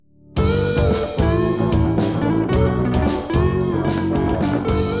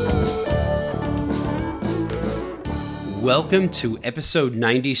Welcome to episode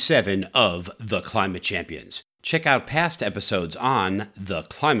 97 of The Climate Champions. Check out past episodes on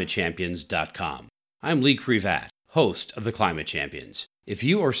theclimatechampions.com. I'm Lee Crevat, host of The Climate Champions. If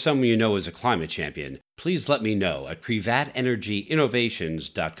you or someone you know is a climate champion, please let me know at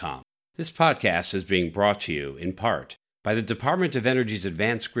crevatenergyinnovations.com. This podcast is being brought to you in part by the Department of Energy's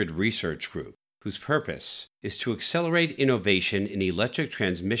Advanced Grid Research Group, whose purpose is to accelerate innovation in electric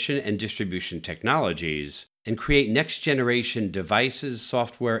transmission and distribution technologies and create next-generation devices,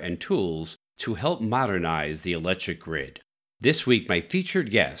 software, and tools to help modernize the electric grid. This week, my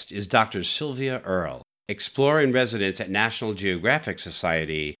featured guest is Dr. Sylvia Earle, explorer in residence at National Geographic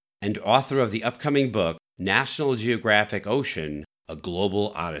Society and author of the upcoming book, National Geographic Ocean, A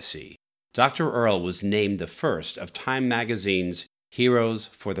Global Odyssey. Dr. Earle was named the first of Time magazine's Heroes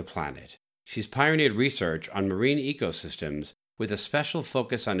for the Planet. She's pioneered research on marine ecosystems with a special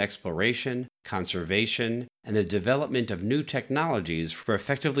focus on exploration, conservation, and the development of new technologies for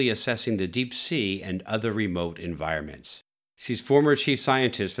effectively assessing the deep sea and other remote environments. She's former chief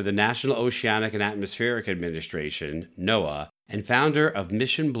scientist for the National Oceanic and Atmospheric Administration, NOAA, and founder of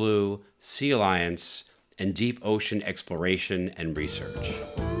Mission Blue, SEAlliance, and Deep Ocean Exploration and Research.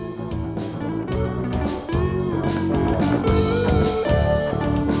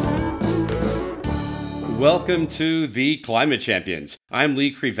 Welcome to The Climate Champions. I'm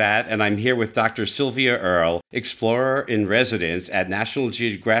Lee Crevat, and I'm here with Dr. Sylvia Earle, explorer in residence at National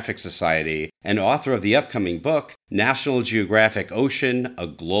Geographic Society and author of the upcoming book, National Geographic Ocean, A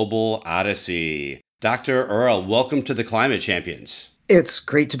Global Odyssey. Dr. Earle, welcome to The Climate Champions. It's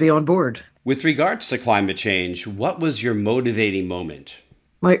great to be on board. With regards to climate change, what was your motivating moment?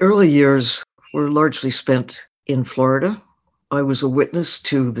 My early years were largely spent in Florida. I was a witness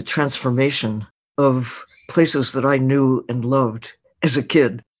to the transformation of places that I knew and loved as a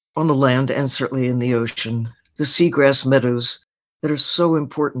kid on the land and certainly in the ocean. The seagrass meadows that are so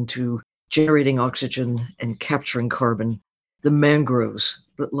important to generating oxygen and capturing carbon. The mangroves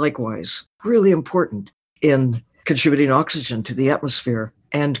that likewise really important in contributing oxygen to the atmosphere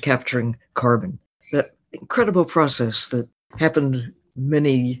and capturing carbon. That incredible process that happened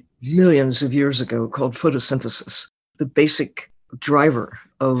many millions of years ago called photosynthesis, the basic driver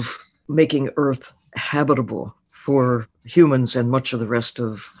of making Earth habitable for humans and much of the rest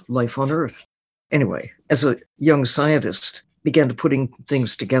of life on Earth. Anyway, as a young scientist, began to putting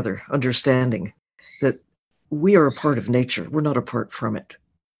things together, understanding that we are a part of nature. We're not apart from it.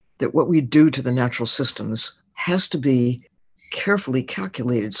 That what we do to the natural systems has to be carefully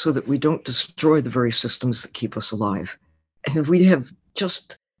calculated so that we don't destroy the very systems that keep us alive. And we have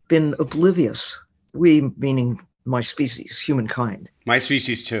just been oblivious, we meaning my species, humankind. My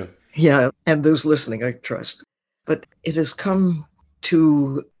species too. Yeah, and those listening, I trust. But it has come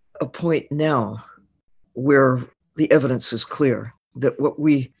to a point now where the evidence is clear that what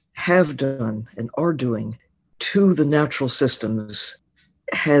we have done and are doing to the natural systems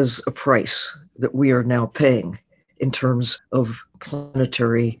has a price that we are now paying in terms of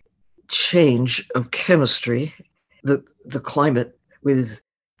planetary change of chemistry, the climate with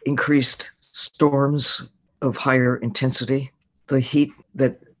increased storms of higher intensity, the heat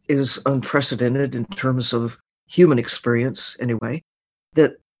that is unprecedented in terms of human experience anyway,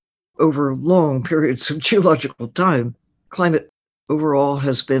 that over long periods of geological time, climate overall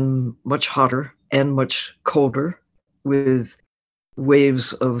has been much hotter and much colder with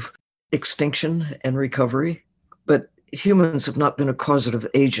waves of extinction and recovery. But humans have not been a causative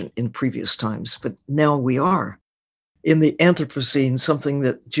agent in previous times, but now we are. In the Anthropocene, something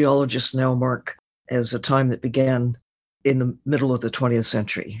that geologists now mark as a time that began in the middle of the 20th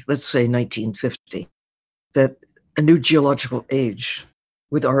century, let's say 1950, that a new geological age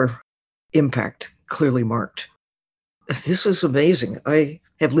with our impact clearly marked. This is amazing. I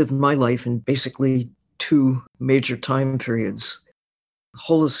have lived my life in basically two major time periods,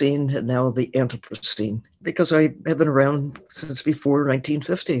 Holocene and now the Anthropocene, because I have been around since before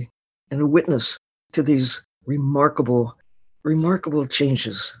 1950 and a witness to these remarkable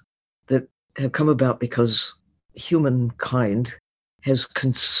changes that have come about because humankind has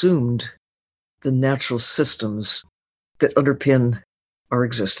consumed the natural systems that underpin our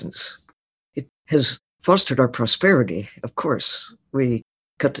existence. It has fostered our prosperity, of course. We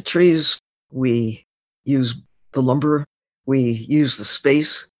cut the trees, we use the lumber, we use the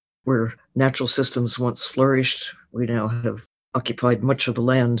space where natural systems once flourished. We now have occupied much of the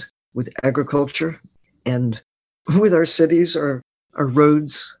land with agriculture and with our cities, our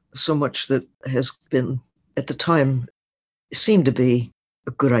roads, so much that has been at the time seemed to be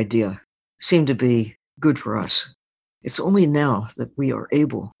a good idea, seemed to be good for us. It's only now that we are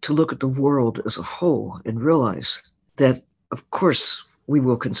able to look at the world as a whole and realize that, of course, we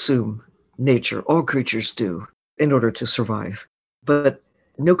will consume nature. All creatures do in order to survive. But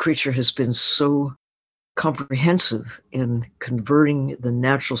no creature has been so comprehensive in converting the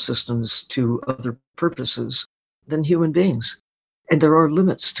natural systems to other purposes than human beings. And there are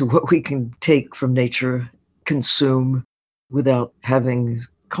limits to what we can take from nature, consume without having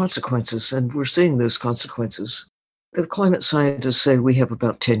consequences. And we're seeing those consequences. The climate scientists say we have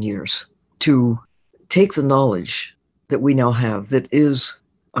about 10 years to take the knowledge that we now have that is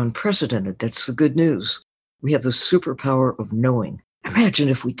unprecedented. That's the good news. We have the superpower of knowing. Imagine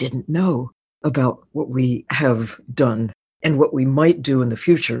if we didn't know about what we have done and what we might do in the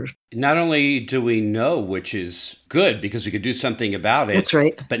future. Not only do we know, which is good because we could do something about it. That's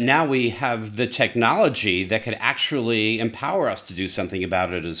right. But now we have the technology that could actually empower us to do something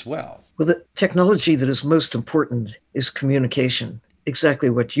about it as well. Well, the technology that is most important is communication, exactly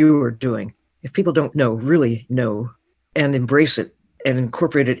what you are doing. If people don't know, really know, and embrace it and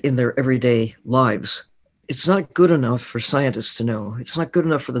incorporate it in their everyday lives, it's not good enough for scientists to know. It's not good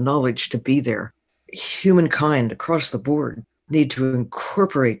enough for the knowledge to be there. Humankind across the board need to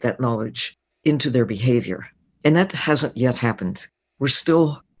incorporate that knowledge into their behavior. And that hasn't yet happened. We're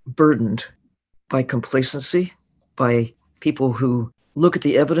still burdened by complacency, by people who look at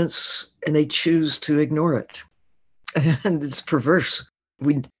the evidence and they choose to ignore it. And it's perverse.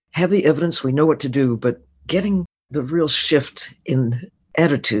 We have the evidence, we know what to do, but getting the real shift in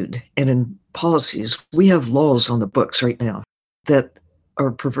attitude and in policies, we have laws on the books right now that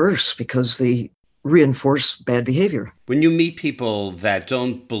are perverse because they reinforce bad behavior. When you meet people that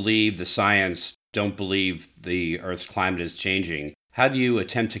don't believe the science, don't believe the Earth's climate is changing, how do you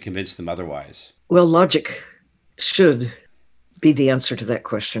attempt to convince them otherwise? Well, logic should be the answer to that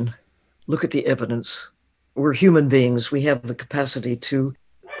question. Look at the evidence. We're human beings. We have the capacity to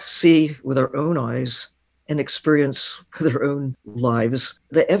see with our own eyes and experience with our own lives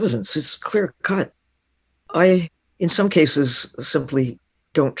the evidence. It's clear cut. I, in some cases, simply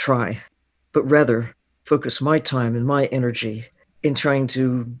don't try, but rather focus my time and my energy in trying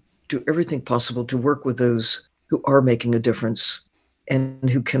to do everything possible to work with those who are making a difference and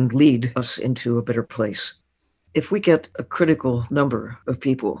who can lead us into a better place. If we get a critical number of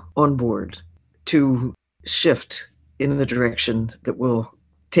people on board to shift in the direction that will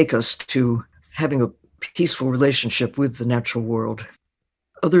take us to having a peaceful relationship with the natural world,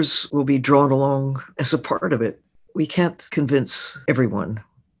 others will be drawn along as a part of it. We can't convince everyone.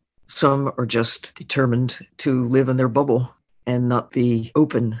 Some are just determined to live in their bubble and not be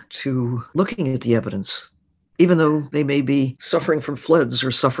open to looking at the evidence, even though they may be suffering from floods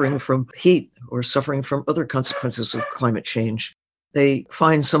or suffering from heat or suffering from other consequences of climate change. They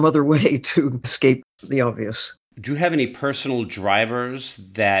find some other way to escape the obvious. Do you have any personal drivers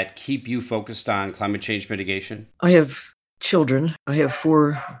that keep you focused on climate change mitigation? I have children. I have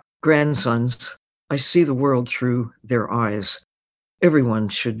 4 grandsons. I see the world through their eyes. Everyone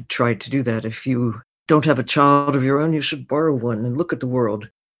should try to do that. If you don't have a child of your own, you should borrow one and look at the world.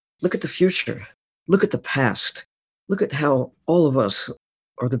 Look at the future. Look at the past. Look at how all of us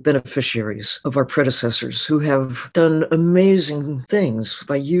are the beneficiaries of our predecessors who have done amazing things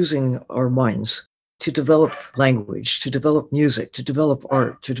by using our minds to develop language, to develop music, to develop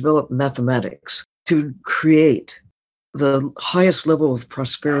art, to develop mathematics, to create the highest level of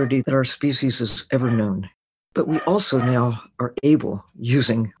prosperity that our species has ever known. But we also now are able,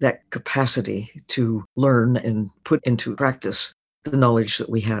 using that capacity to learn and put into practice the knowledge that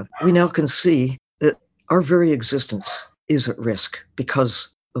we have. We now can see that our very existence is at risk because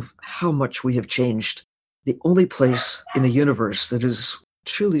of how much we have changed. The only place in the universe that is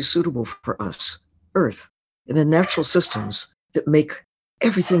truly suitable for us, Earth, and the natural systems that make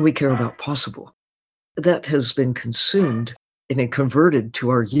everything we care about possible, that has been consumed and then converted to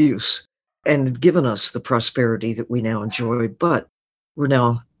our use and given us the prosperity that we now enjoy. But we're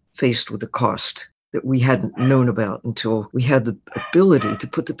now faced with a cost that we hadn't known about until we had the ability to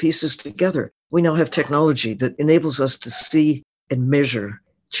put the pieces together. We now have technology that enables us to see and measure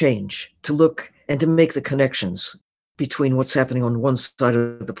change, to look and to make the connections between what's happening on one side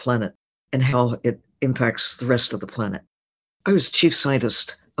of the planet and how it impacts the rest of the planet. I was chief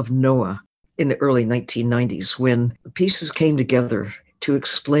scientist of NOAA in the early 1990s when the pieces came together to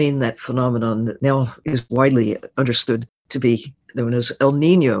explain that phenomenon that now is widely understood to be known as El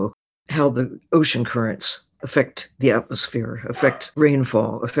Nino, how the ocean currents affect the atmosphere, affect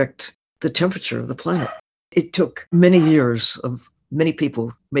rainfall, affect the temperature of the planet. It took many years of many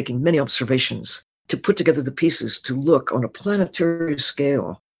people making many observations to put together the pieces to look on a planetary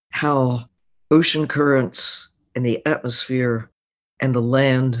scale how ocean currents and the atmosphere and the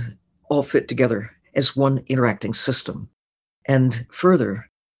land all fit together as one interacting system. And further,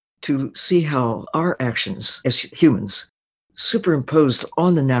 to see how our actions as humans, superimposed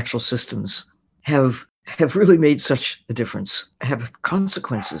on the natural systems, have really made such a difference, have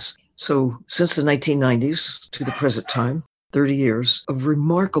consequences. So since the 1990s to the present time, 30 years of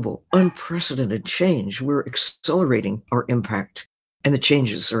remarkable, unprecedented change. We're accelerating our impact, and the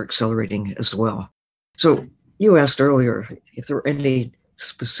changes are accelerating as well. So you asked earlier if there were any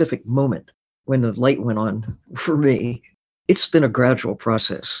specific moment when the light went on. For me, it's been a gradual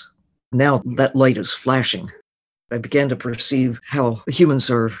process. Now that light is flashing. I began to perceive how humans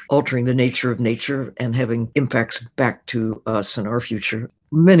are altering the nature of nature and having impacts back to us and our future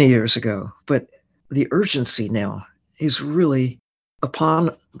many years ago. But the urgency now is really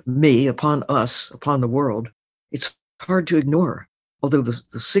upon me, upon us, upon the world. It's hard to ignore, although the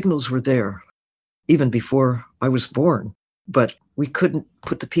signals were there even before I was born, but we couldn't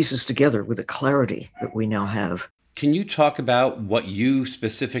put the pieces together with the clarity that we now have. Can you talk about what you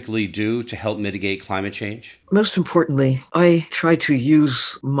specifically do to help mitigate climate change? Most importantly, I try to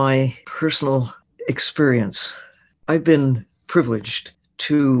use my personal experience. I've been privileged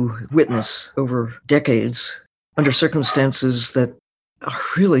to witness over decades under circumstances that are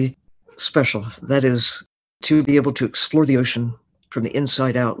really special. That is, to be able to explore the ocean from the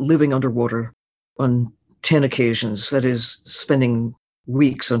inside out, living underwater on 10 occasions, that is, spending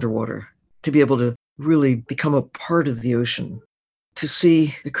weeks underwater, to be able to really become a part of the ocean, to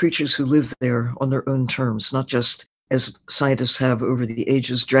see the creatures who live there on their own terms, not just as scientists have over the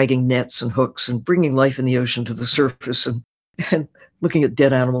ages, dragging nets and hooks and bringing life in the ocean to the surface and looking at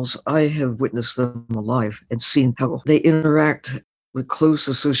dead animals. I have witnessed them alive and seen how they interact with close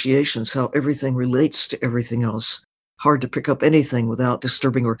associations, how everything relates to everything else. Hard to pick up anything without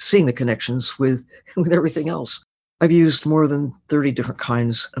disturbing or seeing the connections with everything else. I've used more than 30 different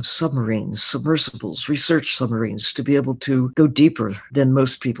kinds of submarines, submersibles, research submarines to be able to go deeper than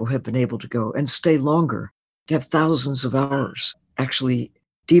most people have been able to go and stay longer, to have thousands of hours actually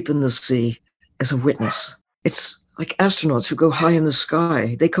deep in the sea as a witness. It's like astronauts who go high in the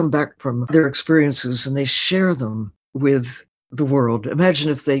sky. They come back from their experiences and they share them with the world.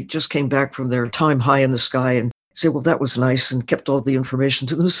 Imagine if they just came back from their time high in the sky and say, well, that was nice, and kept all the information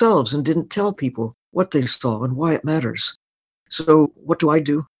to themselves and didn't tell people what they saw and why it matters. So what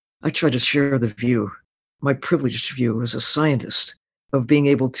do? I try to share the view, my privileged view as a scientist, of being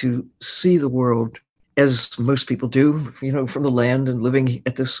able to see the world as most people do, from the land and living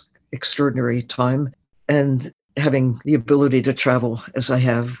at this extraordinary time, and having the ability to travel as I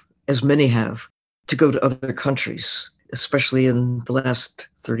have, as many have, to go to other countries, especially in the last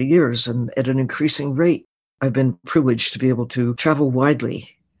 30 years and at an increasing rate. I've been privileged to be able to travel widely.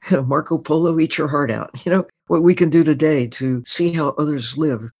 Marco Polo, eat your heart out. What we can do today to see how others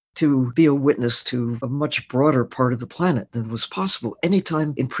live, to be a witness to a much broader part of the planet than was possible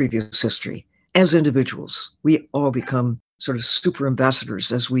anytime in previous history. As individuals, we all become sort of super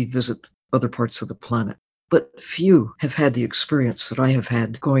ambassadors as we visit other parts of the planet. But few have had the experience that I have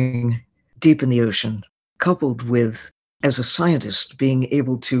had going deep in the ocean, coupled with, as a scientist, being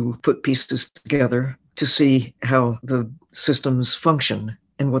able to put pieces together to see how the systems function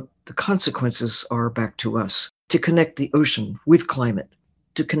and what the consequences are back to us, to connect the ocean with climate,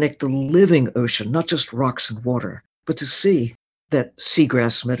 to connect the living ocean, not just rocks and water, but to see that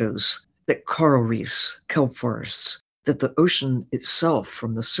seagrass meadows, that coral reefs, kelp forests, that the ocean itself,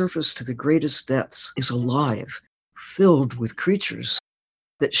 from the surface to the greatest depths, is alive, filled with creatures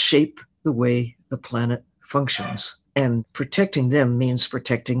that shape the way the planet functions. And protecting them means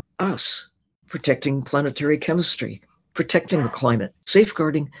protecting us, protecting planetary chemistry, protecting the climate,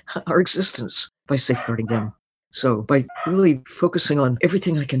 safeguarding our existence by safeguarding them. So by really focusing on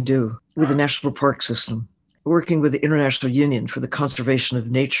everything I can do with the National Park System, working with the International Union for the Conservation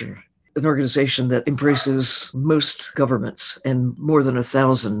of Nature, an organization that embraces most governments and more than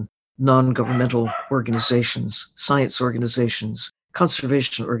 1,000 non-governmental organizations, science organizations,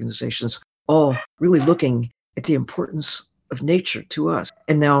 conservation organizations, all really looking at the importance of nature to us,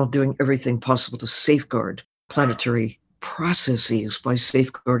 and now doing everything possible to safeguard planetary processes by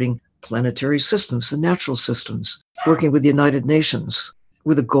safeguarding planetary systems, the natural systems, working with the United Nations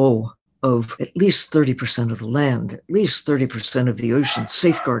with a goal of at least 30% of the land, at least 30% of the ocean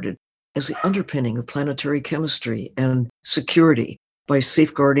safeguarded as the underpinning of planetary chemistry and security by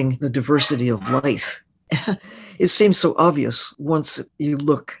safeguarding the diversity of life. It seems so obvious once you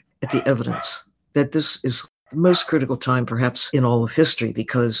look at the evidence that this is the most critical time perhaps in all of history,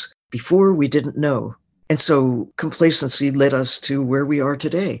 because before we didn't know. And so complacency led us to where we are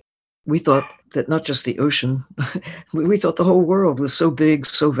today. We thought that not just the ocean, we thought the whole world was so big,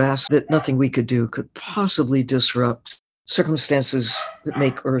 so vast that nothing we could do could possibly disrupt circumstances that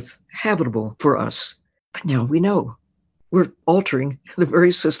make Earth habitable for us. But now we know we're altering the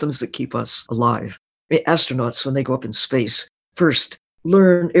very systems that keep us alive. Astronauts, when they go up in space, first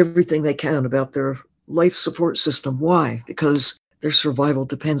learn everything they can about their life support system. Why? Because their survival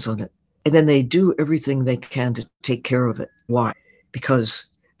depends on it. And then they do everything they can to take care of it. Why? Because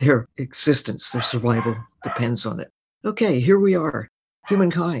their existence, their survival depends on it. Okay, here we are,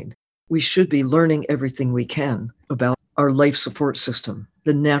 humankind. We should be learning everything we can about our life support system,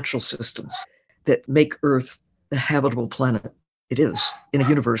 the natural systems that make Earth the habitable planet it is in a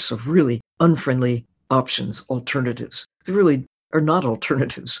universe of really unfriendly options, alternatives. There really are not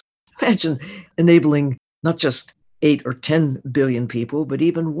alternatives. Imagine enabling not just 8 or 10 billion people, but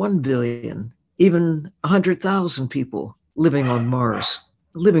even 1 billion, even 100,000 people living on Mars,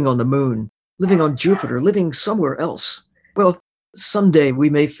 living on the moon, living on Jupiter, living somewhere else. Well, someday we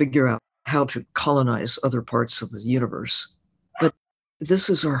may figure out how to colonize other parts of the universe. But this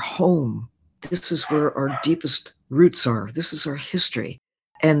is our home. This is where our deepest roots are. This is our history.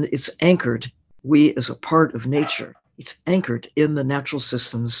 And it's anchored, we as a part of nature, it's anchored in the natural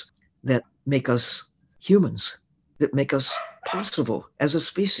systems that make us humans, that make us possible as a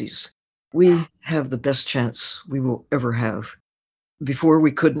species. We have the best chance we will ever have. Before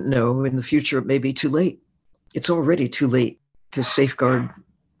we couldn't know, in the future it may be too late. It's already too late to safeguard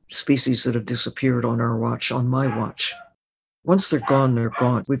species that have disappeared on our watch, on my watch. Once they're gone, they're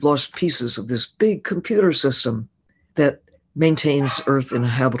gone. We've lost pieces of this big computer system that maintains Earth in a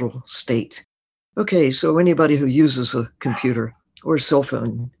habitable state. Okay, so anybody who uses a computer or a cell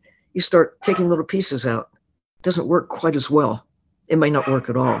phone, you start taking little pieces out. It doesn't work quite as well. It may not work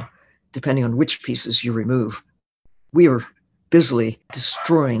at all, depending on which pieces you remove. We are busily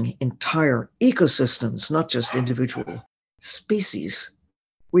destroying entire ecosystems, not just individual species.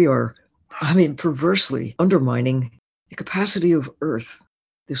 We are, perversely undermining the capacity of Earth,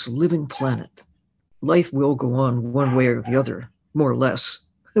 this living planet. Life will go on one way or the other, more or less,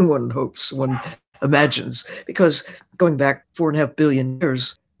 one hopes, one imagines, because going back 4.5 billion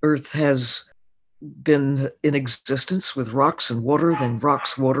years, Earth has been in existence with rocks and water, then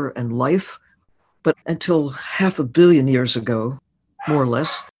rocks, water, and life. But until 500 million years ago, more or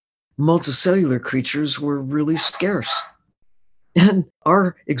less, multicellular creatures were really scarce. And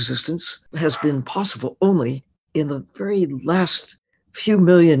our existence has been possible only in the very last few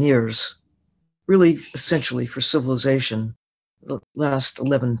million years, really essentially for civilization, the last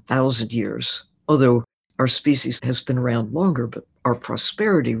 11,000 years. Although our species has been around longer, but our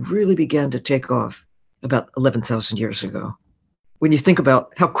prosperity really began to take off about 11,000 years ago. When you think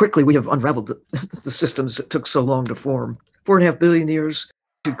about how quickly we have unraveled the systems that took so long to form, 4.5 billion years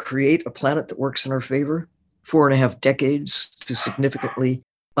to create a planet that works in our favor, 4.5 decades to significantly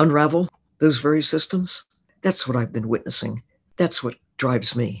unravel those very systems. That's what I've been witnessing. That's what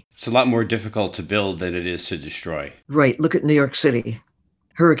drives me. It's a lot more difficult to build than it is to destroy. Right. Look at New York City.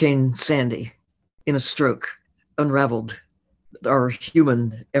 Hurricane Sandy, in a stroke, unraveled our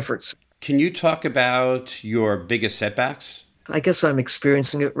human efforts. Can you talk about your biggest setbacks? I guess I'm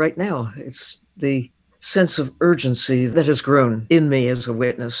experiencing it right now. It's the sense of urgency that has grown in me as a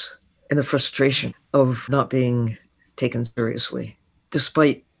witness and the frustration of not being taken seriously,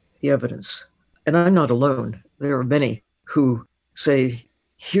 despite the evidence. And I'm not alone. There are many who say,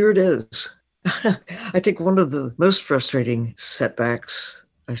 here it is. I think one of the most frustrating setbacks,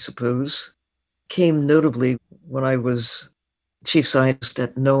 I suppose, came notably when I was chief scientist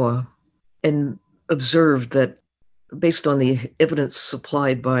at NOAA and observed that based on the evidence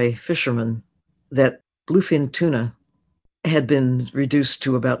supplied by fishermen, that bluefin tuna had been reduced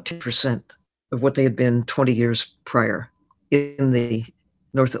to about 10% of what they had been 20 years prior in the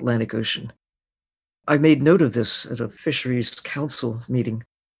North Atlantic Ocean. I made note of this at a fisheries council meeting.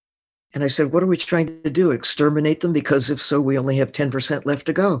 And I said, what are we trying to do? Exterminate them? Because if so, we only have 10% left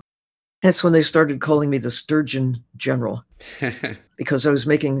to go. That's when they started calling me the sturgeon general, because I was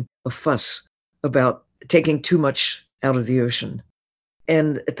making a fuss about taking too much out of the ocean.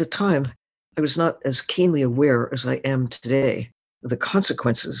 And at the time, I was not as keenly aware as I am today of the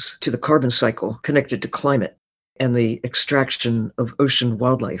consequences to the carbon cycle connected to climate and the extraction of ocean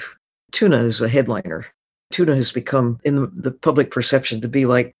wildlife. Tuna is a headliner. Tuna has become, in the public perception, to be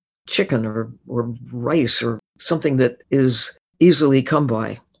like chicken or rice or something that is easily come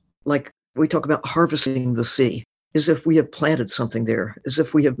by. Like we talk about harvesting the sea, as if we have planted something there, as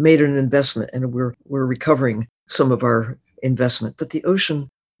if we have made an investment and we're recovering some of our investment. But the ocean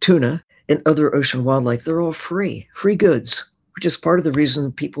tuna and other ocean wildlife, they're all free goods. We're which is part of the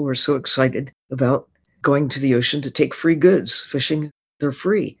reason people are so excited about going to the ocean to take free goods. Fishing, they're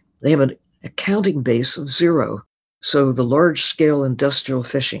free. They have an accounting base of zero. So the large-scale industrial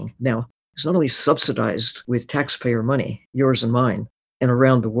fishing now is not only subsidized with taxpayer money, yours and mine, and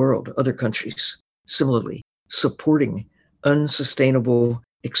around the world, other countries similarly supporting unsustainable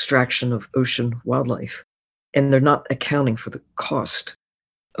extraction of ocean wildlife. And they're not accounting for the cost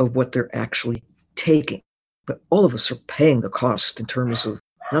of what they're actually taking. But all of us are paying the cost in terms of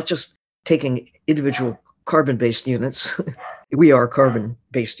not just taking individual carbon-based units. We are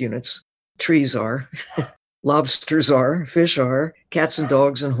carbon-based units. Trees are, lobsters are, fish are, cats and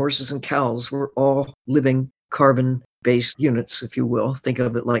dogs and horses and cows. We're all living carbon-based units, if you will. Think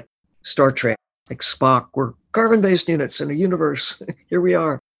of it like Star Trek, like Spock. We're carbon-based units in a universe. Here we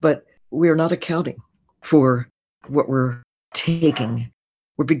are. But we are not accounting for what we're taking.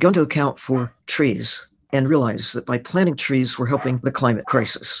 We've begun to account for trees and realize that by planting trees, we're helping the climate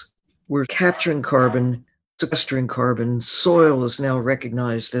crisis. We're capturing carbon, sequestering carbon. Soil is now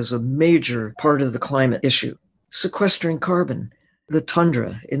recognized as a major part of the climate issue. Sequestering carbon, the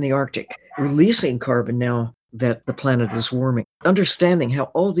tundra in the Arctic, releasing carbon now that the planet is warming. Understanding how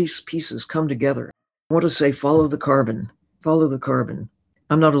all these pieces come together. I want to say, follow the carbon, follow the carbon.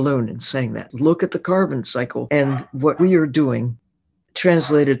 I'm not alone in saying that. Look at the carbon cycle and what we are doing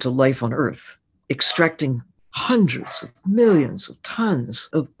translated to life on Earth, extracting hundreds of millions of tons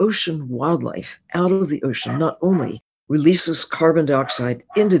of ocean wildlife out of the ocean, not only releases carbon dioxide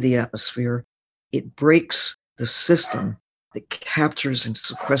into the atmosphere, it breaks the system that captures and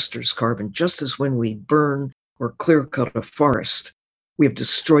sequesters carbon. Just as when we burn or clear cut a forest, we have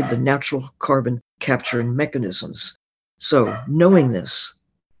destroyed the natural carbon capturing mechanisms. So knowing this,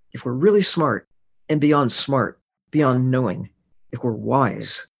 if we're really smart and beyond knowing, if we're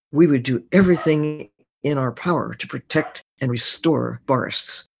wise, we would do everything in our power to protect and restore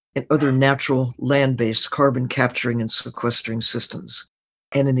forests and other natural land-based carbon capturing and sequestering systems.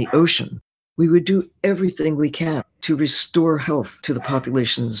 And in the ocean, we would do everything we can to restore health to the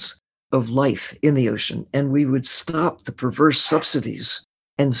populations of life in the ocean. And we would stop the perverse subsidies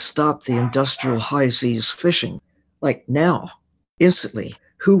and stop the industrial high seas fishing. Like now, instantly,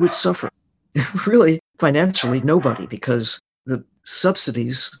 who would suffer? Really, financially, nobody, because the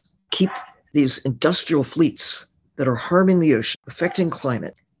subsidies keep these industrial fleets that are harming the ocean, affecting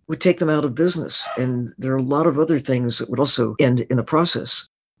climate, would take them out of business. And there are a lot of other things that would also end in the process.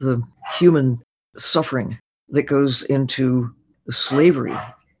 The human suffering that goes into the slavery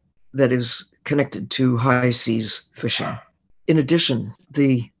that is connected to high seas fishing. In addition,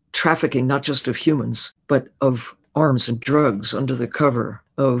 the trafficking, not just of humans, but of arms and drugs under the cover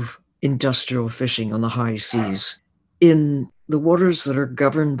of industrial fishing on the high seas. In the waters that are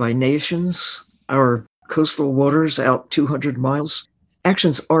governed by nations, our coastal waters out 200 miles,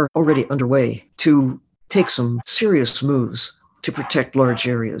 actions are already underway to take some serious moves to protect large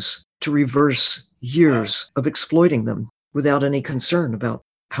areas, to reverse years of exploiting them without any concern about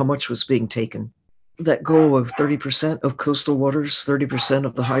how much was being taken. That goal of 30% of coastal waters, 30%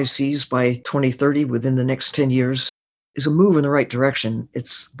 of the high seas by 2030 within the next 10 years is a move in the right direction.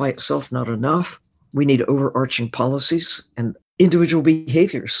 It's by itself not enough. We need overarching policies and individual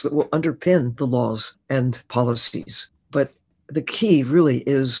behaviors that will underpin the laws and policies. But the key really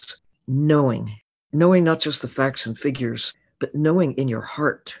is knowing not just the facts and figures, but knowing in your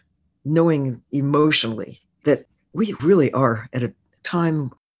heart, knowing emotionally that we really are at a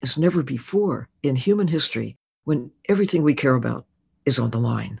time as never before in human history when everything we care about is on the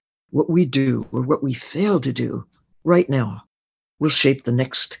line. What we do or what we fail to do right now will shape the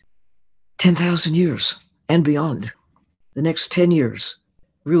next 10,000 years and beyond. The next 10 years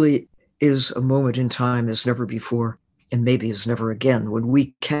really is a moment in time as never before, and maybe as never again, when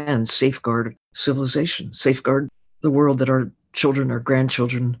we can safeguard civilization, safeguard the world that our children, our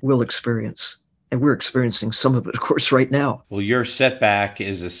grandchildren will experience. And we're experiencing some of it, of course, right now. Well, your setback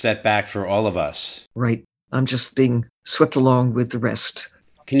is a setback for all of us. Right. I'm just being swept along with the rest.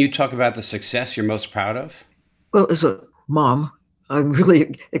 Can you talk about the success you're most proud of? Well, as a mom, I'm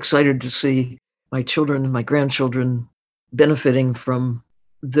really excited to see my children and my grandchildren benefiting from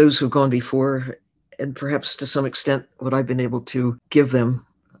those who've gone before, and perhaps to some extent what I've been able to give them.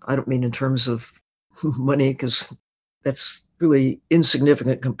 I don't mean in terms of money, because that's really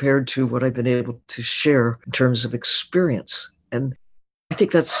insignificant compared to what I've been able to share in terms of experience. And I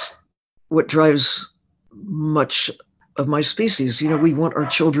think that's what drives much of my species. You know, we want our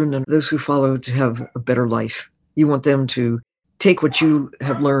children and those who follow to have a better life. You want them to take what you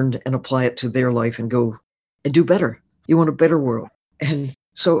have learned and apply it to their life and go and do better. You want a better world. And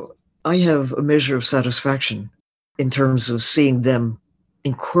so I have a measure of satisfaction in terms of seeing them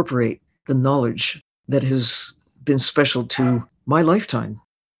incorporate the knowledge that has been special to my lifetime.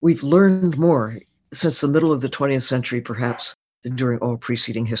 We've learned more since the middle of the 20th century, perhaps, than during all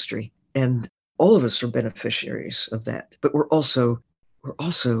preceding history. And all of us are beneficiaries of that. But we're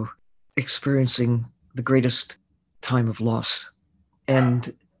also experiencing the greatest time of loss.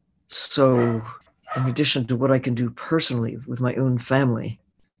 And so, in addition to what I can do personally with my own family,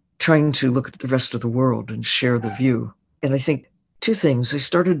 trying to look at the rest of the world and share the view. And I think two things. I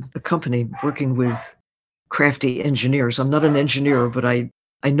started a company working with crafty engineers. I'm not an engineer, but I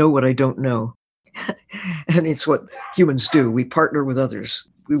know what I don't know. And it's what humans do. We partner with others.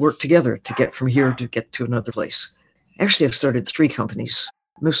 We work together to get from here to get to another place. Actually, I've started 3 companies,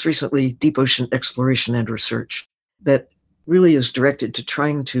 most recently deep ocean exploration and research, that really is directed to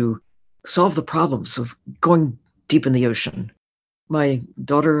trying to solve the problems of going deep in the ocean. My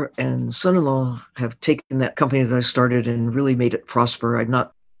daughter and son-in-law have taken that company that I started and really made it prosper. I'm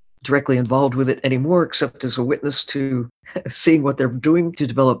not directly involved with it anymore, except as a witness to seeing what they're doing to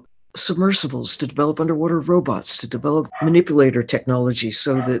develop submersibles, to develop underwater robots, to develop manipulator technology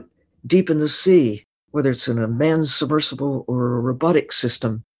so that deep in the sea, whether it's in a manned submersible or a robotic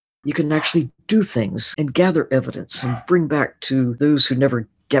system, you can actually do things and gather evidence and bring back to those who never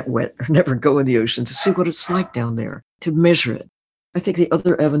get wet or never go in the ocean to see what it's like down there, to measure it. I think the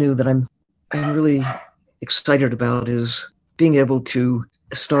other avenue that I'm really excited about is being able to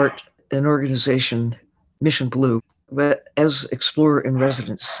start an organization, Mission Blue, as Explorer in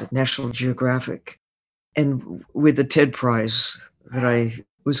Residence at National Geographic, and with the TED Prize that I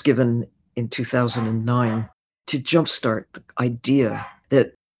was given in 2009 to jumpstart the idea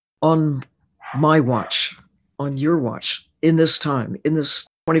that on my watch, on your watch, in this time, in this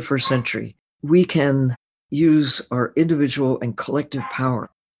 21st century, we can use our individual and collective power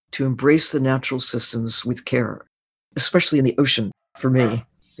to embrace the natural systems with care, especially in the ocean for me,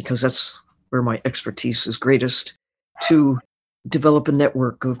 because that's where my expertise is greatest, to develop a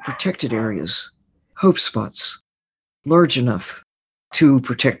network of protected areas, hope spots, large enough to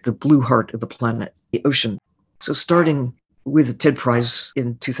protect the blue heart of the planet, the ocean. So starting with the TED Prize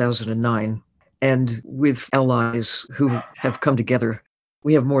in 2009 and with allies who have come together,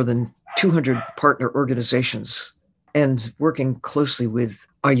 we have more than 200 partner organizations and working closely with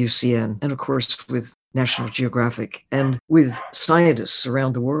IUCN and, of course, with National Geographic and with scientists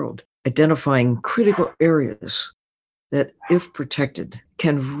around the world, identifying critical areas that, if protected,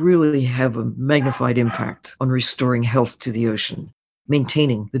 can really have a magnified impact on restoring health to the ocean,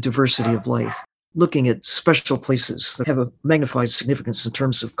 maintaining the diversity of life, looking at special places that have a magnified significance in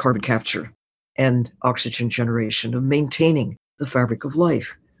terms of carbon capture and oxygen generation, of maintaining the fabric of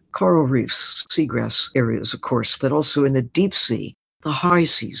life, coral reefs, seagrass areas, of course, but also in the deep sea, the high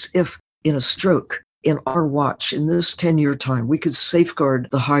seas. If in a stroke, in our watch, in this 10-year time, we could safeguard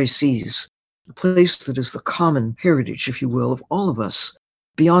the high seas, the place that is the common heritage, if you will, of all of us,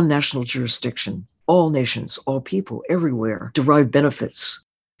 beyond national jurisdiction, all nations, all people, everywhere derive benefits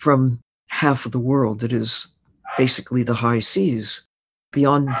from half of the world that is basically the high seas,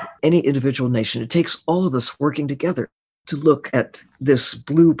 beyond any individual nation. It takes all of us working together to look at this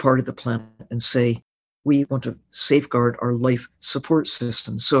blue part of the planet and say, we want to safeguard our life support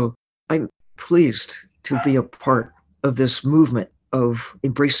system. So I'm pleased to be a part of this movement of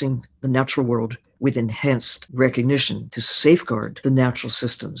embracing the natural world with enhanced recognition to safeguard the natural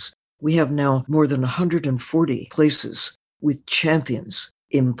systems. We have now more than 140 places with champions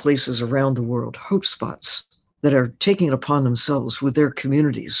in places around the world, hope spots that are taking it upon themselves with their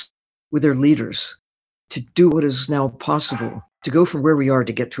communities, with their leaders, to do what is now possible, to go from where we are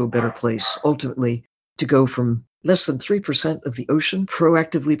to get to a better place, ultimately to go from less than 3% of the ocean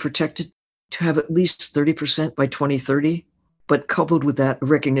proactively protected to have at least 30% by 2030, but coupled with that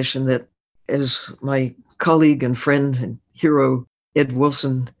recognition that, as my colleague and friend and hero Ed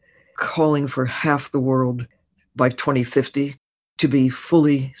Wilson calling for half the world by 2050 to be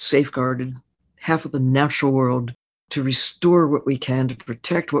fully safeguarded, half of the natural world to restore what we can, to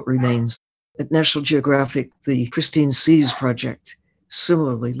protect what remains. At National Geographic, the Pristine Seas Project,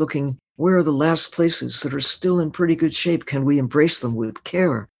 similarly looking where are the last places that are still in pretty good shape? Can we embrace them with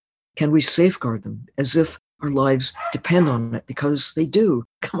care? Can we safeguard them as if our lives depend on it? Because they do.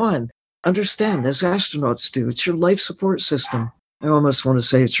 Come on, understand, as astronauts do. It's your life support system. I almost want to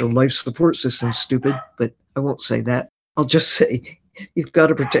say it's your life support system, stupid, but I won't say that. I'll just say you've got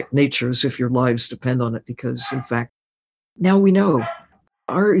to protect nature as if your lives depend on it, because, in fact, now we know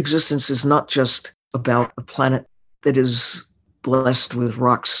our existence is not just about a planet that is blessed with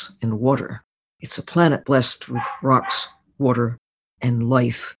rocks and water. It's a planet blessed with rocks, water, and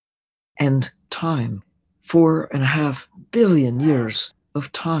life, and time 4.5 billion years of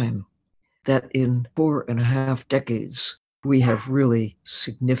time, that in 4.5 decades, we have really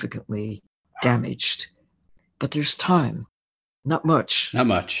significantly damaged. But there's time, not much. Not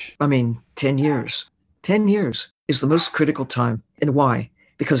much. 10 years. 10 years is the most critical time. And why?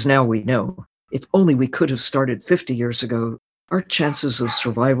 Because now we know. If only we could have started 50 years ago, our chances of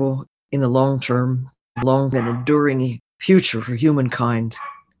survival in the long term, long and enduring future for humankind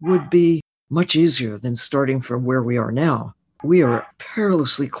would be much easier than starting from where we are now. We are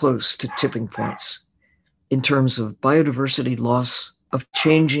perilously close to tipping points in terms of biodiversity loss, of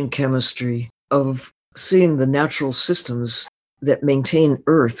changing chemistry, of seeing the natural systems that maintain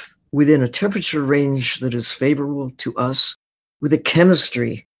Earth within a temperature range that is favorable to us, with a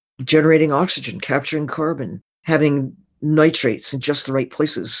chemistry generating oxygen, capturing carbon, having nitrates in just the right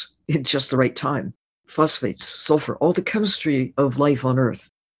places, in just the right time, phosphates, sulfur, all the chemistry of life on Earth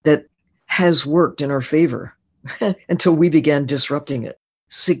that has worked in our favor until we began disrupting it,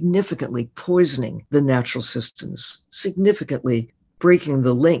 significantly poisoning the natural systems, significantly breaking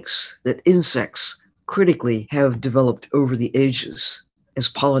the links that insects critically have developed over the ages as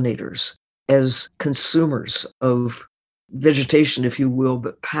pollinators, as consumers of vegetation, if you will,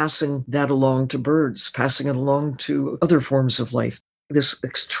 but passing that along to birds, passing it along to other forms of life. This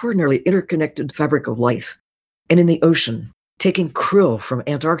extraordinarily interconnected fabric of life. And in the ocean, taking krill from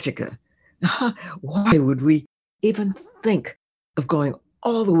Antarctica. Why would we even think of going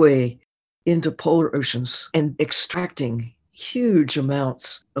all the way into polar oceans and extracting huge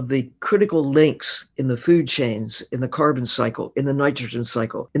amounts of the critical links in the food chains, in the carbon cycle, in the nitrogen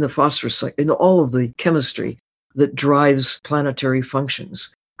cycle, in the phosphorus cycle, in all of the chemistry that drives planetary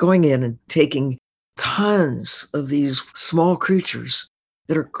functions, going in and taking tons of these small creatures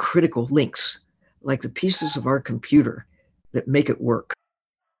that are critical links, like the pieces of our computer that make it work.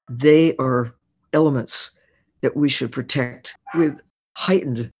 They are elements that we should protect with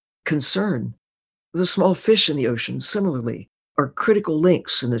heightened concern. The small fish in the ocean, similarly, are critical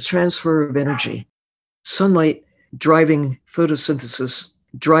links in the transfer of energy. Sunlight driving photosynthesis,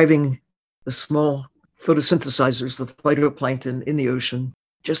 driving the small photosynthesizers, the phytoplankton in the ocean,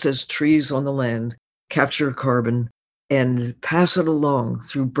 just as trees on the land capture carbon and pass it along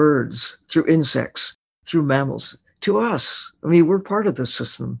through birds, through insects, through mammals, to us. We're part of the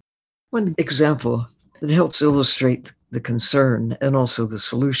system. One example that helps illustrate the concern and also the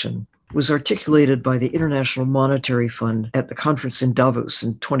solution was articulated by the International Monetary Fund at the conference in Davos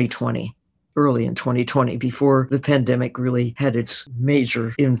in 2020, early in 2020, before the pandemic really had its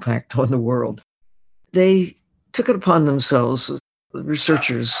major impact on the world. They took it upon themselves,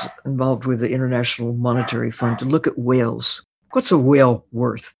 researchers involved with the International Monetary Fund, to look at whales. What's a whale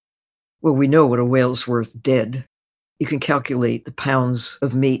worth? Well, we know what a whale's worth dead. You can calculate the pounds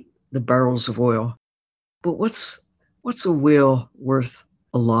of meat, the barrels of oil. But what's a whale worth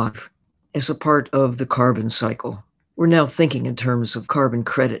alive as a part of the carbon cycle? We're now thinking in terms of carbon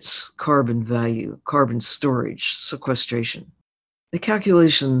credits, carbon value, carbon storage, sequestration. The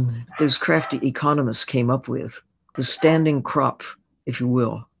calculation those crafty economists came up with, the standing crop, if you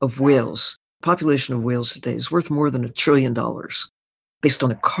will, of whales, population of whales today is worth more than $1 trillion based on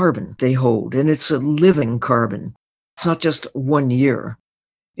the carbon they hold. And it's a living carbon. It's not just 1 year.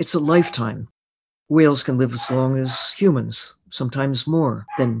 It's a lifetime. Whales can live as long as humans, sometimes more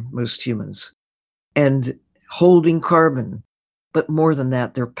than most humans, and holding carbon. But more than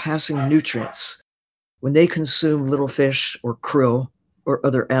that, they're passing nutrients. When they consume little fish or krill or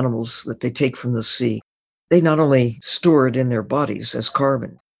other animals that they take from the sea, they not only store it in their bodies as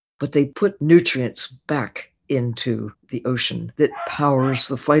carbon, but they put nutrients back into the ocean that powers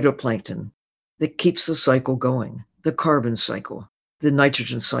the phytoplankton, that keeps the cycle going, the carbon cycle, the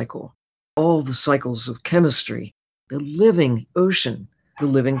nitrogen cycle, all the cycles of chemistry, the living ocean, the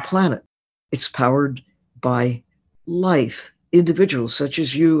living planet. It's powered by life, individuals such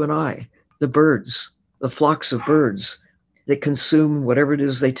as you and I, the birds, the flocks of birds that consume whatever it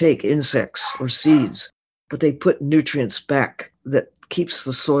is they take, insects or seeds, but they put nutrients back that keeps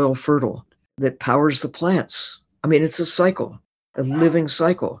the soil fertile, that powers the plants. It's a cycle, a living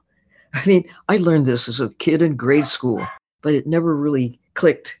cycle. I learned this as a kid in grade school, but it never really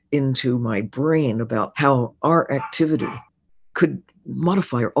clicked into my brain about how our activity could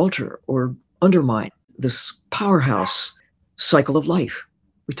modify or alter or undermine this powerhouse cycle of life.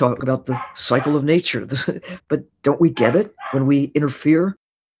 We talk about the cycle of nature, but don't we get it? When we interfere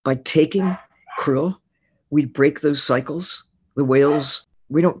by taking krill, we break those cycles. The whales,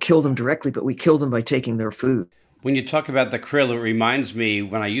 we don't kill them directly, but we kill them by taking their food. When you talk about the krill, it reminds me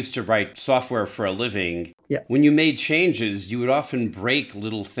when I used to write software for a living, Yeah. when you made changes, you would often break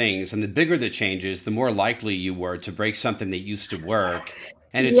little things. And the bigger the changes, the more likely you were to break something that used to work.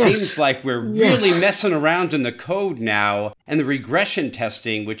 And it seems Yes. like we're really Yes. messing around in the code now. And the regression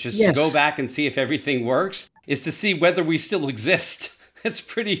testing, which is to go Yes. back and see if everything works, is to see whether we still exist. It's a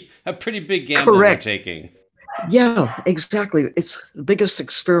pretty big gamble we're Correct. taking. Yeah, exactly. It's the biggest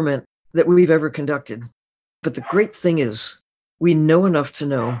experiment that we've ever conducted. But the great thing is, we know enough to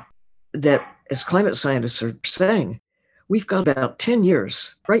know that, as climate scientists are saying, we've got about 10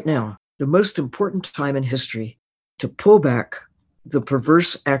 years right now, the most important time in history, to pull back the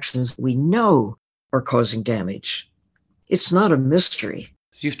perverse actions we know are causing damage. It's not a mystery.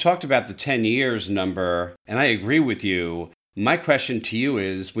 You've talked about the 10 years number, and I agree with you. My question to you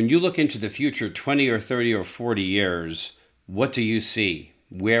is, when you look into the future, 20 or 30 or 40 years, what do you see?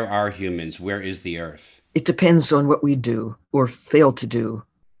 Where are humans? Where is the Earth? It depends on what we do or fail to do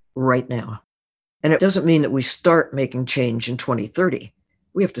right now. And it doesn't mean that we start making change in 2030.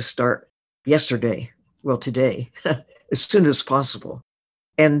 We have to start yesterday, well, today, as soon as possible.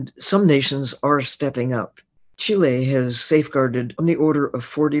 And some nations are stepping up. Chile has safeguarded on the order of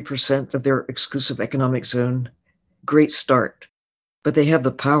 40% of their exclusive economic zone. Great start. But they have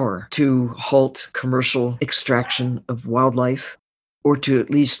the power to halt commercial extraction of wildlife, or to at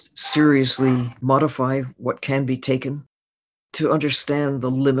least seriously modify what can be taken, to understand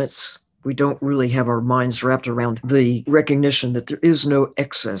the limits. We don't really have our minds wrapped around the recognition that there is no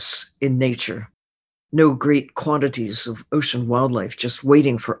excess in nature, no great quantities of ocean wildlife just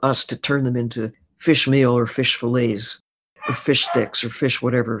waiting for us to turn them into fish meal or fish fillets or fish sticks or fish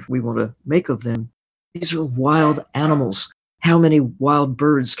whatever we want to make of them. These are wild animals. How many wild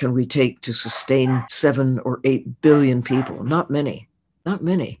birds can we take to sustain 7 or 8 billion people? Not many. Not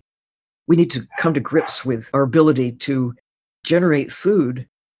many. We need to come to grips with our ability to generate food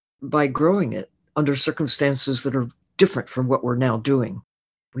by growing it under circumstances that are different from what we're now doing.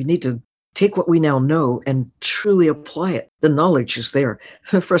 We need to take what we now know and truly apply it. The knowledge is there.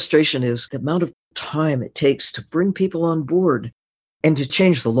 The frustration is the amount of time it takes to bring people on board and to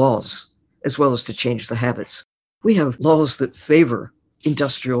change the laws as well as to change the habits. We have laws that favor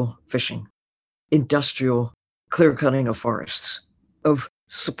industrial fishing, industrial clear cutting of forests, of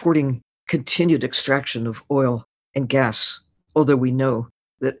supporting continued extraction of oil and gas, although we know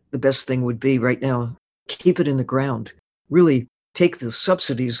that the best thing would be right now, keep it in the ground, really take the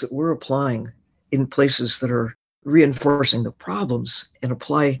subsidies that we're applying in places that are reinforcing the problems and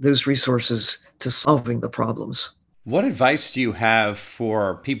apply those resources to solving the problems. What advice do you have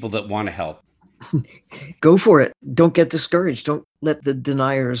for people that want to help? Go for it. Don't get discouraged. Don't let the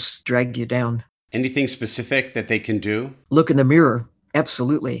deniers drag you down. Anything specific that they can do? Look in the mirror.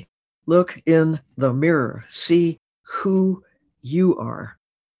 Absolutely. Look in the mirror. See who you are.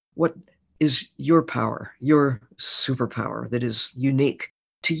 What is your power, your superpower that is unique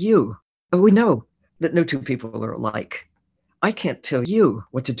to you? And we know that no two people are alike. I can't tell you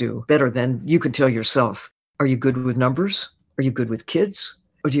what to do better than you can tell yourself. Are you good with numbers? Are you good with kids?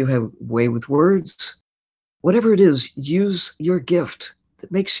 Or do you have a way with words? Whatever it is, use your gift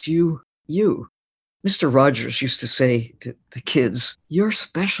that makes you you. Mr. Rogers used to say to the kids, you're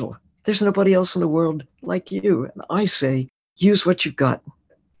special. There's nobody else in the world like you. And I say, use what you've got.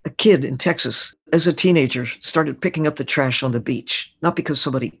 A kid in Texas, as a teenager, started picking up the trash on the beach, not because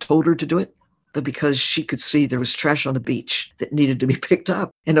somebody told her to do it, but because she could see there was trash on the beach that needed to be picked up.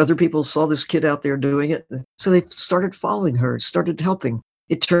 And other people saw this kid out there doing it. So they started following her, started helping.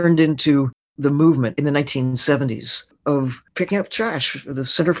 It turned into the movement in the 1970s of picking up trash for the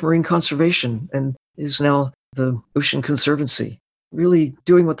Center for Marine Conservation, and is now the Ocean Conservancy, really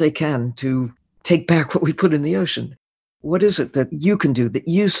doing what they can to take back what we put in the ocean. What is it that you can do, that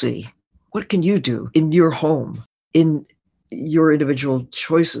you see? What can you do in your home, in your individual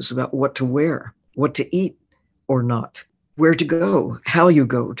choices about what to wear, what to eat or not, where to go, how you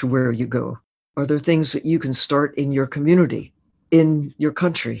go to where you go? Are there things that you can start in your community, in your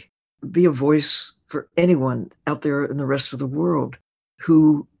country? Be a voice for anyone out there in the rest of the world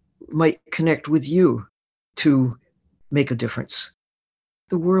who might connect with you to make a difference.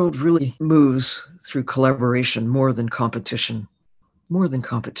 The world really moves through collaboration more than competition. More than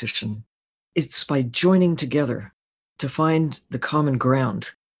competition. It's by joining together to find the common ground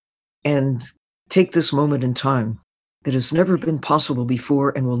and take this moment in time that has never been possible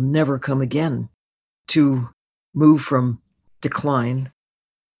before and will never come again to move from decline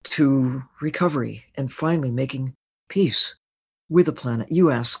to recovery and finally making peace with the planet.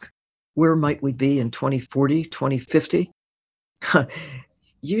 You ask, where might we be in 2040, 2050?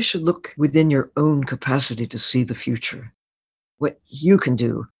 you should look within your own capacity to see the future. What you can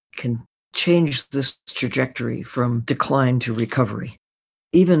do can change this trajectory from decline to recovery.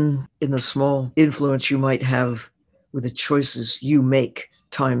 Even in the small influence you might have with the choices you make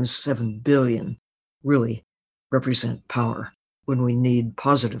times 7 billion really represent power when we need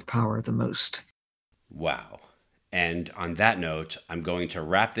positive power the most. Wow. And on that note, I'm going to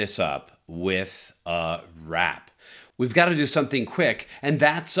wrap this up with a rap. We've got to do something quick, and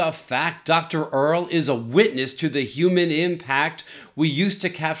that's a fact. Dr. Earle is a witness to the human impact. We used to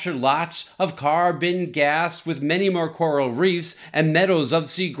capture lots of carbon gas with many more coral reefs and meadows of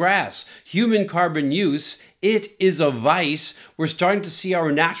seagrass. Human carbon use, it is a vice. We're starting to see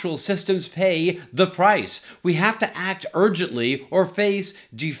our natural systems pay the price. We have to act urgently or face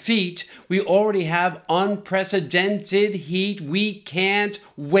defeat. We already have unprecedented heat. We can't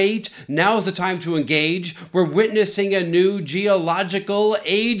wait. Now's the time to engage. We're witnessing a new geological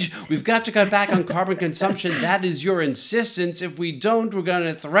age. We've got to cut back on carbon consumption. That is your insistence. If we don't, we're going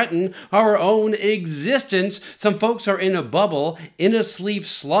to threaten our own existence. Some folks are in a bubble, in a sleep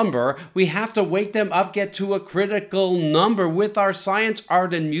slumber. We have to wake them up, get to a critical number. With our science,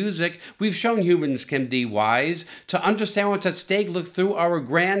 art, and music, we've shown humans can be wise. To understand what's at stake, look through our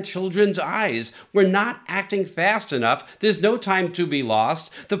grandchildren's eyes. We're not acting fast enough. There's no time to be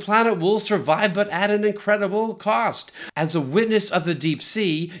lost. The planet will survive, but at an incredible cost. As a witness of the deep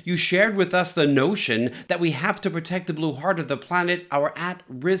sea, you shared with us the notion that we have to protect the blue heart of the planet, our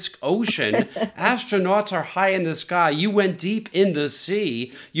at-risk ocean. Astronauts are high in the sky. You went deep in the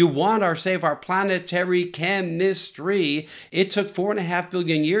sea. You want or save our planetary chemistry. It took 4.5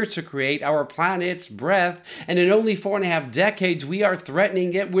 billion years to create our planet's breath, and in only 4.5 decades, we are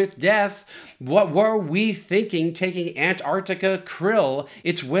threatening it with death. What were we thinking taking Antarctica krill?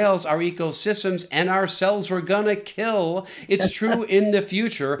 Its whales, our ecosystems, and ourselves we're gonna kill. It's true in the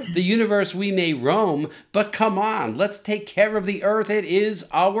future, the universe we may roam, but come on, let's take care of the earth. It is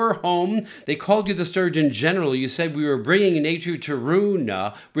our home. They called you the Surgeon General. You said we were bringing nature to ruin.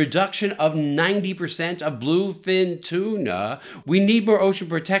 Reduction of 90% of bluefin tuna. We need more ocean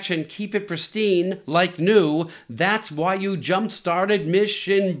protection. Keep it pristine like new. That's why you jump-started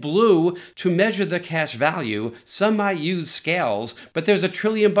Mission Blue. To measure the cash value, some might use scales, but there's $1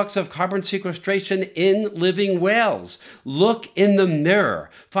 trillion of carbon sequestration in living whales. Look in the mirror.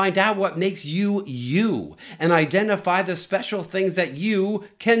 Find out what makes you you, and identify the special things that you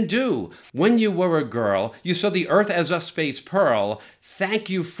can do. When you were a girl, you saw the earth as a space pearl. Thank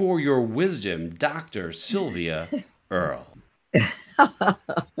you for your wisdom, Dr. Sylvia Earle.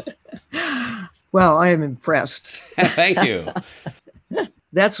 Well, I am impressed. Thank you.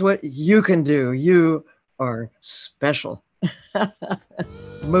 That's what you can do. You are special.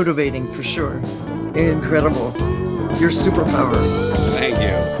 Motivating for sure. Incredible. Your superpower. Thank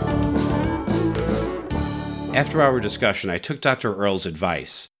you. After our discussion, I took Dr. Earle's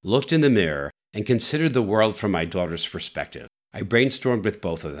advice, looked in the mirror, and considered the world from my daughter's perspective. I brainstormed with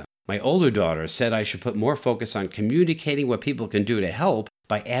both of them. My older daughter said I should put more focus on communicating what people can do to help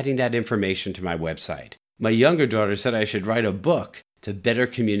by adding that information to my website. My younger daughter said I should write a book to better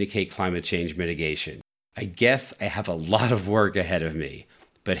communicate climate change mitigation. I guess I have a lot of work ahead of me,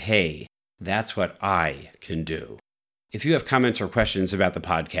 but hey, that's what I can do. If you have comments or questions about the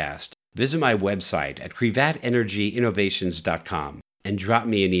podcast, visit my website at crevatenergyinnovations.com and drop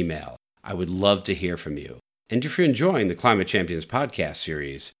me an email. I would love to hear from you. And if you're enjoying the Climate Champions podcast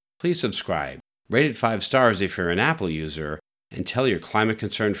series, please subscribe, rate it 5 stars if you're an Apple user, and tell your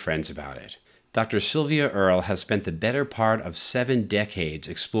climate-concerned friends about it. Dr. Sylvia Earle has spent the better part of 7 decades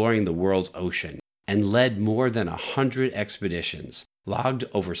exploring the world's ocean and led more than 100 expeditions, logged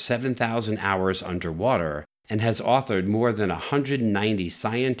over 7,000 hours underwater, and has authored more than 190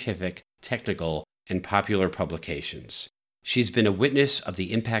 scientific, technical, and popular publications. She's been a witness of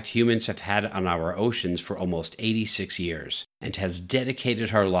the impact humans have had on our oceans for almost 86 years and has dedicated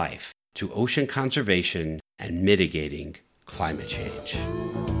her life to ocean conservation and mitigating climate change.